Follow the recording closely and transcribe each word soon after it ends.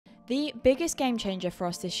The biggest game changer for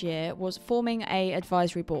us this year was forming an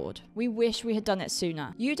advisory board. We wish we had done it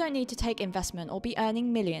sooner. You don't need to take investment or be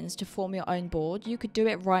earning millions to form your own board. You could do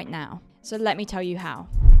it right now. So let me tell you how.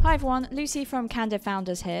 Hi everyone, Lucy from Candid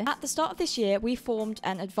Founders here. At the start of this year, we formed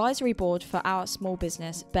an advisory board for our small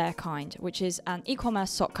business, Bearkind, which is an e-commerce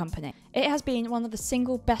sock company. It has been one of the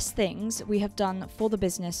single best things we have done for the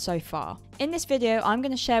business so far. In this video, I'm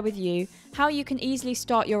going to share with you how you can easily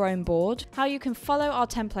start your own board, how you can follow our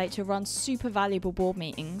template to run super valuable board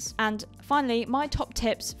meetings, and finally, my top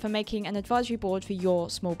tips for making an advisory board for your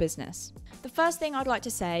small business. The first thing I'd like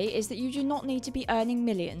to say is that you do not need to be earning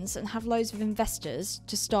millions and have loads of investors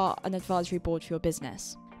to start an advisory board for your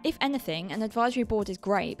business. If anything, an advisory board is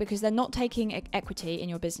great because they're not taking equity in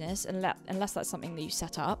your business unless that's something that you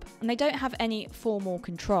set up, and they don't have any formal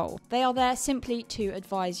control. They are there simply to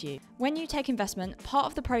advise you. When you take investment, part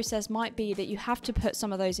of the process might be that you have to put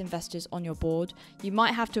some of those investors on your board. You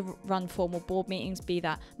might have to run formal board meetings, be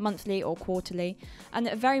that monthly or quarterly, and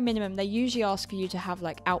at a very minimum, they usually ask for you to have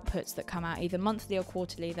like outputs that come out either monthly or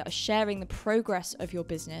quarterly that are sharing the progress of your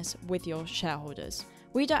business with your shareholders.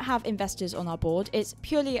 We don't have investors on our board, it's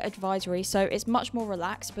purely advisory, so it's much more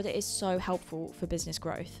relaxed, but it is so helpful for business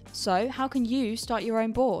growth. So how can you start your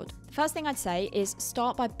own board? The first thing I'd say is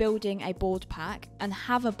start by building a board pack and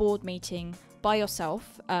have a board meeting by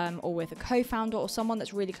yourself or with a co-founder or someone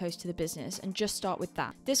that's really close to the business, and just start with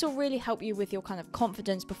that. This will really help you with your kind of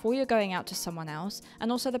confidence before you're going out to someone else,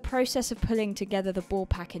 and also the process of pulling together the board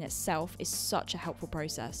pack in itself is such a helpful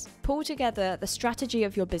process. Pull together the strategy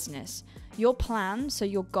of your business, your plan, so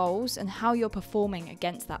your goals, and how you're performing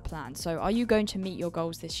against that plan. So are you going to meet your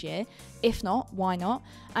goals this year? If not, why not?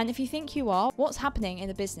 And if you think you are, what's happening in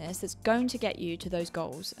the business that's going to get you to those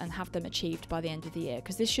goals and have them achieved by the end of the year?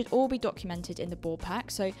 Because this should all be documented in the board pack.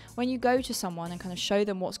 So when you go to someone and kind of show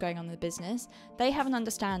them what's going on in the business, they have an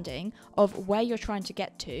understanding of where you're trying to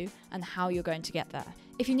get to and how you're going to get there.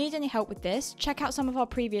 If you need any help with this, check out some of our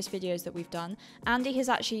previous videos that we've done. Andy has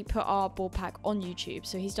actually put our board pack on YouTube.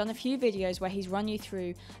 So he's done a few videos where he's run you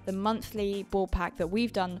through the monthly board pack that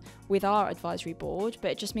we've done with our advisory board,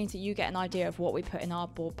 but it just means that you get an idea of what we put in our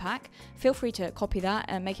board pack. Feel free to copy that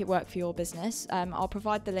and make it work for your business. I'll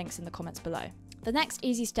provide the links in the comments below. The next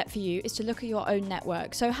easy step for you is to look at your own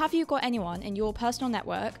network. So have you got anyone in your personal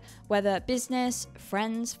network, whether business,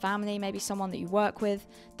 friends, family, maybe someone that you work with,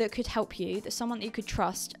 that could help you, that's someone that you could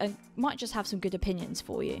trust and might just have some good opinions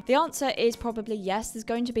for you? The answer is probably yes. There's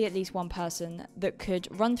going to be at least one person that could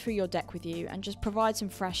run through your deck with you and just provide some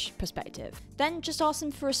fresh perspective. Then just ask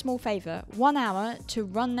them for a small favor, 1 hour to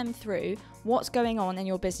run them through what's going on in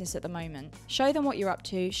your business at the moment. Show them what you're up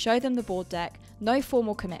to, show them the board deck, no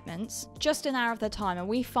formal commitments, just an hour of their time. And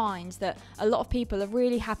we find that a lot of people are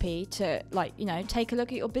really happy to take a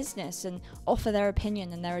look at your business and offer their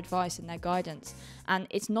opinion and their advice and their guidance. And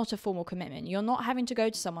it's not a formal commitment. You're not having to go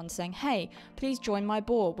to someone saying, hey, please join my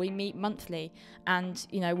board. We meet monthly and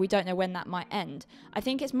we don't know when that might end. I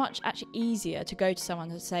think it's much actually easier to go to someone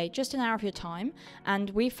and say just an hour of your time. And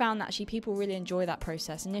we found that actually people really enjoy that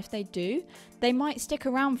process. And if they do, they might stick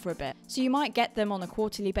around for a bit. So you might get them on a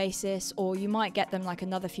quarterly basis, or you might get them like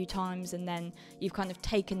another few times, and then you've kind of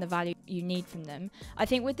taken the value you need from them. I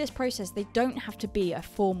think with this process, they don't have to be a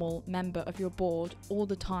formal member of your board all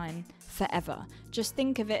the time forever. Just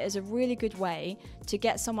think of it as a really good way to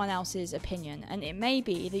get someone else's opinion. And it may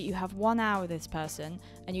be that you have 1 hour with this person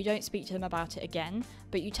and you don't speak to them about it again,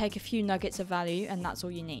 but you take a few nuggets of value and that's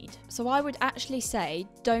all you need. So I would actually say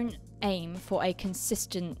don't aim for a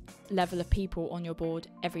consistent level of people on your board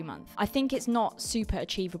every month. I think it's not super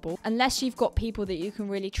achievable unless you've got people that you can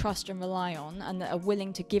really trust and rely on and that are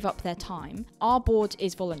willing to give up their time. Our board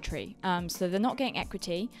is voluntary, so they're not getting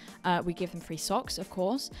equity. We give them free socks, of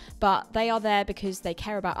course, but they are there because they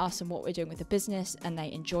care about us and what we're doing with the business and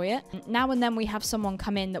they enjoy it. Now and then we have someone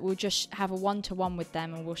come in that will just have a one-to-one with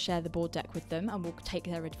them and we'll share the board deck with them and we'll take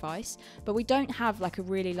their advice, but we don't have like a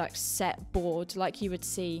really like set board like you would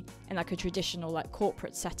see in like a traditional like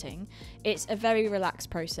corporate setting. It's a very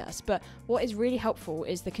relaxed process, but what is really helpful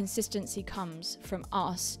is the consistency comes from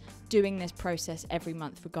us doing this process every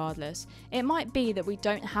month regardless. It might be that we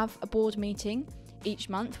don't have a board meeting each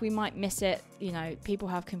month, we might miss it, people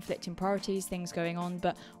have conflicting priorities, things going on,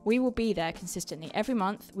 but we will be there consistently every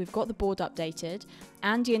month. We've got the board updated.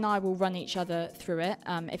 Andy and I will run each other through it.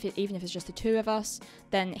 Even if it's just the two of us,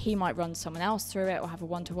 then he might run someone else through it or have a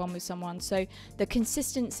one-to-one with someone. So the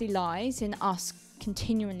consistency lies in us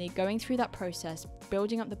continually going through that process,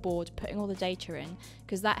 building up the board, putting all the data in,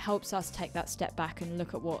 because that helps us take that step back and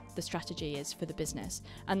look at what the strategy is for the business.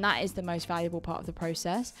 And that is the most valuable part of the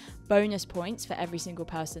process. Bonus points for every single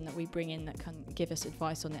person that we bring in that can give us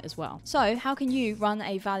advice on it as well. So how can you run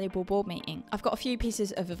a valuable board meeting? I've got a few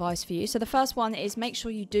pieces of advice for you. So the first one is make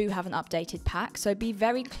sure you do have an updated pack. So be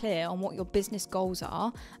very clear on what your business goals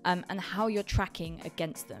are and how you're tracking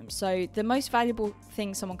against them. So the most valuable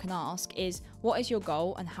thing someone can ask is, what is your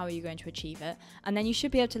goal and how are you going to achieve it? And then you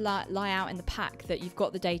should be able to lie out in the pack that you've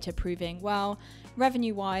got the data proving, well,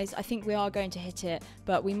 revenue wise, I think we are going to hit it,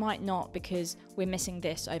 but we might not because we're missing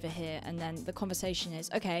this over here. And then the conversation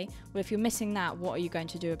is, okay, well, if you're missing that, what are you going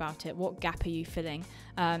to do about it? What gap are you filling?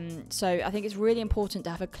 So I think it's really important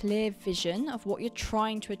to have a clear vision of what you're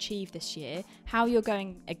trying to achieve this year, how you're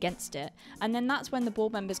going against it. And then that's when the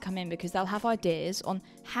board members come in, because they'll have ideas on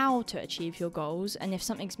how to achieve your goals. And if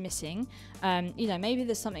something's missing, maybe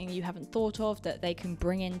there's something you haven't thought of that they can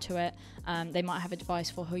bring into it. They might have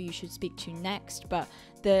advice for who you should speak to next. But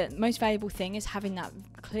the most valuable thing is having that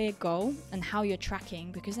clear goal and how you're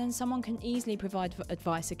tracking, because then someone can easily provide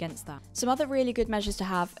advice against that. Some other really good measures to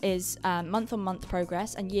have is month-on-month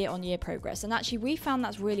progress and year-on-year progress. And actually we found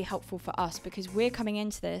that's really helpful for us, because we're coming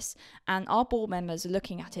into this and our board members are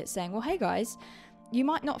looking at it saying, well, hey guys, you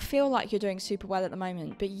might not feel like you're doing super well at the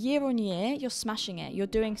moment, but year on year, you're smashing it. You're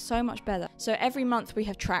doing so much better. So every month we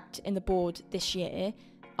have tracked in the board this year,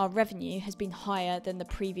 our revenue has been higher than the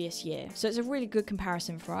previous year. So it's a really good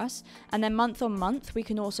comparison for us. And then month on month, we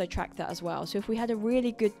can also track that as well. So if we had a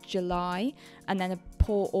really good July and then a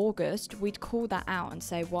poor August, we'd call that out and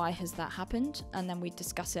say, why has that happened? And then we'd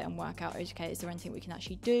discuss it and work out, okay, is there anything we can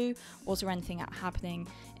actually do? Or is there anything happening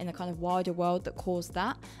in the kind of wider world that caused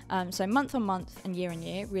that? So month on month and year on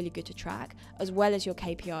year, really good to track, as well as your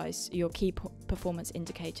KPIs, your key performance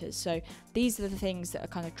indicators. So these are the things that are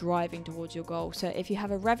kind of driving towards your goal. So if you have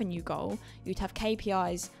a revenue goal, you'd have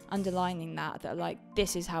KPIs underlining that are like,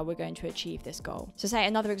 this is how we're going to achieve this goal. So say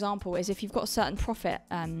another example is if you've got a certain profit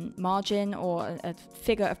margin or a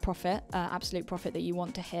figure of profit, absolute profit that you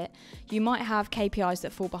want to hit, you might have KPIs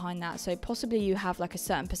that fall behind that. So possibly you have like a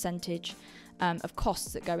certain percentage of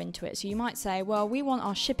costs that go into it. So you might say, well, we want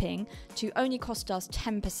our shipping to only cost us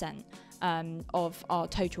 10% of our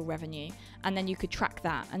total revenue, and then you could track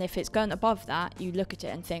that. And if it's gone above that, you look at it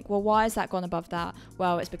and think, well, why has that gone above that?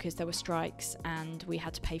 Well, it's because there were strikes and we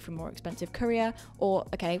had to pay for a more expensive courier, or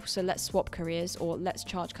okay, so let's swap couriers, or let's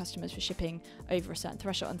charge customers for shipping over a certain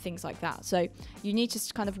threshold and things like that. So you need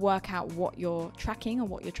to kind of work out what you're tracking and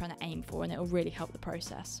what you're trying to aim for, and it will really help the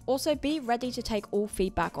process. Also, be ready to take all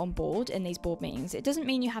feedback on board in these board meetings. It doesn't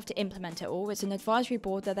mean you have to implement it all. It's an advisory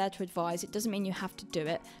board. They're there to advise. It doesn't mean you have to do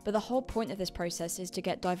it, but the whole point of this process is to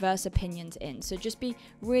get diverse opinions in. So just be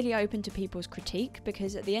really open to people's critique,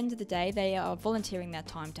 because at the end of the day, they are volunteering their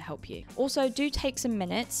time to help you. Also, do take some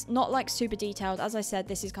minutes, not like super detailed. As I said,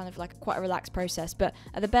 this is kind of like quite a relaxed process, but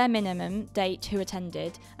at the bare minimum, date, who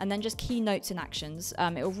attended, and then just key notes and actions.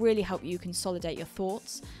 It will really help you consolidate your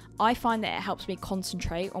thoughts. I find that it helps me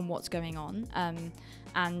concentrate on what's going on.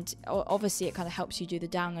 And obviously it kind of helps you do the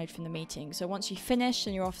download from the meeting. So once you finish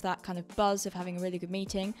and you're off that kind of buzz of having a really good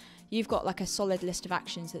meeting, you've got like a solid list of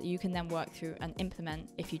actions that you can then work through and implement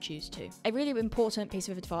if you choose to. A really important piece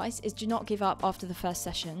of advice is do not give up after the first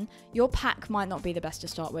session. Your pack might not be the best to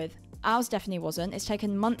start with. Ours definitely wasn't. It's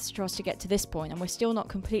taken months for us to get to this point and we're still not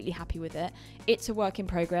completely happy with it. It's a work in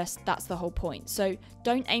progress. That's the whole point. So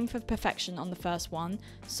don't aim for perfection on the first one.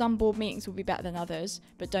 Some board meetings will be better than others,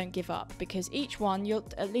 but don't give up, because each one you'll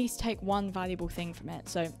at least take one valuable thing from it.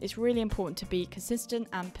 So it's really important to be consistent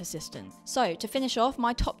and persistent. So to finish off,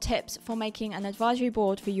 my top tips for making an advisory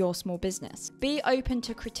board for your small business. Be open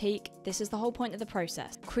to critique. This is the whole point of the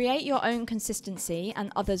process. Create your own consistency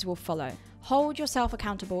and others will follow. Hold yourself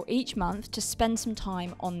accountable each month to spend some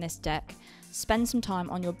time on this deck. Spend some time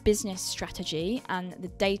on your business strategy and the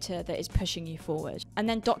data that is pushing you forward, and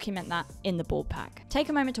then document that in the board pack. Take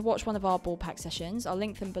a moment to watch one of our board pack sessions. I'll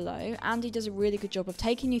link them below. Andy does a really good job of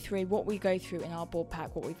taking you through what we go through in our board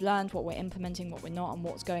pack, what we've learned, what we're implementing, what we're not, and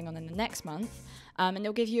what's going on in the next month. And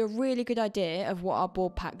it'll give you a really good idea of what our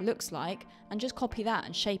board pack looks like, and just copy that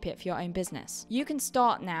and shape it for your own business. You can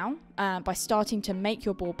start now by starting to make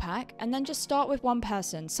your board pack, and then just start with one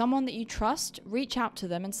person, someone that you trust. Reach out to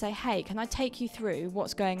them and say, hey, can I take you through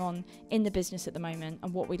what's going on in the business at the moment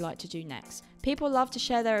and what we'd like to do next? People love to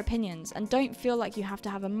share their opinions, and don't feel like you have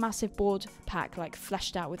to have a massive board pack like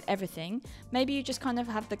fleshed out with everything. Maybe you just kind of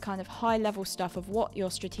have the kind of high level stuff of what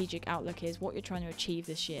your strategic outlook is, what you're trying to achieve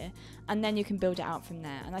this year, and then you can build it out from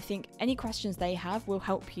there. And I think any questions they have will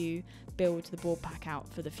help you build the board pack out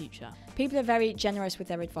for the future. People are very generous with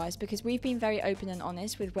their advice because we've been very open and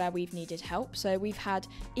honest with where we've needed help. So we've had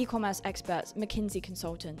e-commerce experts, McKinsey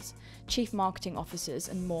consultants, chief marketing officers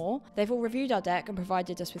and more. They've all reviewed our deck and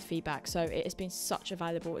provided us with feedback, so it has been such a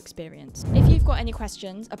valuable experience. If you've got any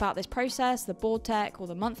questions about this process, the board tech or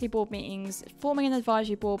the monthly board meetings, forming an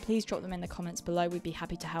advisory board, please drop them in the comments below. We'd be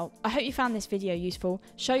happy to help. I hope you found this video useful.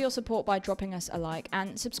 Show your support by dropping us a like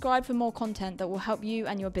and subscribe for more content that will help you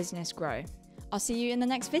and your business grow. I'll see you in the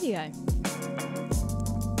next video.